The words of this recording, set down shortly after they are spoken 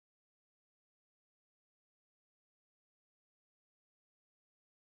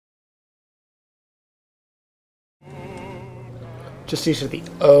Just east of the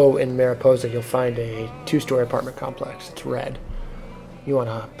O in Mariposa, you'll find a two-story apartment complex. It's red. You want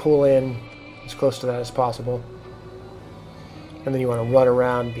to pull in as close to that as possible, and then you want to run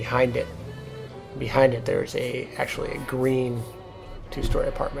around behind it. Behind it, there's actually a green two-story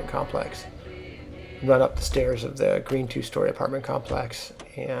apartment complex. Run up the stairs of the green two-story apartment complex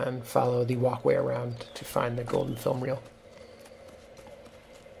and follow the walkway around to find the golden film reel.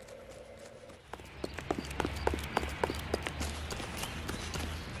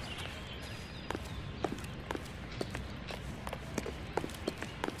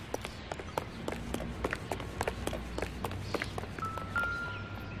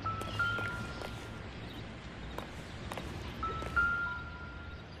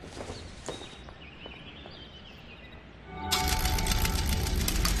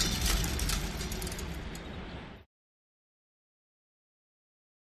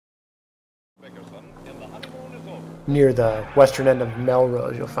 Near the western end of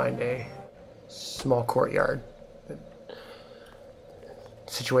Melrose, you'll find a small courtyard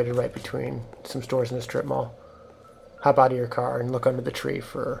situated right between some stores in the strip mall. Hop out of your car and look under the tree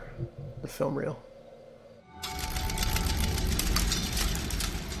for the film reel.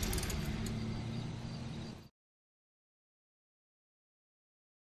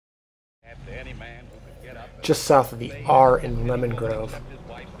 Just south of the R in Lemon Grove,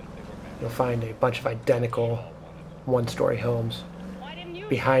 you'll find a bunch of identical one-story homes.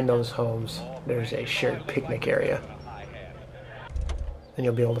 Behind those homes, there's a shared picnic area. And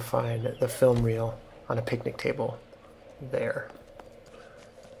you'll be able to find the film reel on a picnic table there.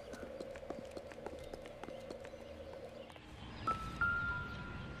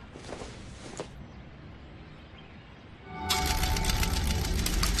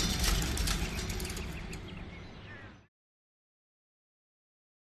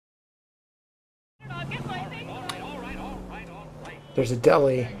 There's a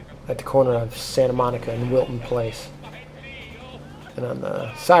deli at the corner of Santa Monica and Wilton Place. And on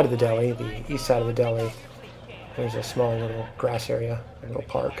the side of the deli, the east side of the deli, there's a small little grass area, a little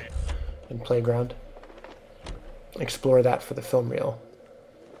park and playground. Explore that for the film reel.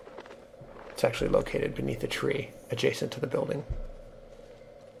 It's actually located beneath a tree adjacent to the building.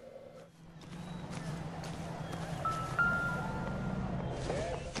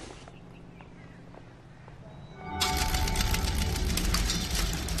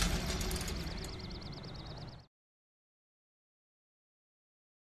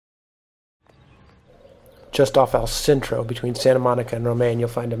 Just off El Centro, between Santa Monica and Romaine, you'll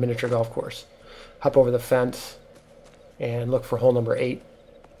find a miniature golf course. Hop over the fence and look for hole number 8.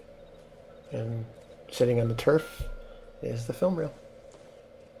 And sitting on the turf is the film reel.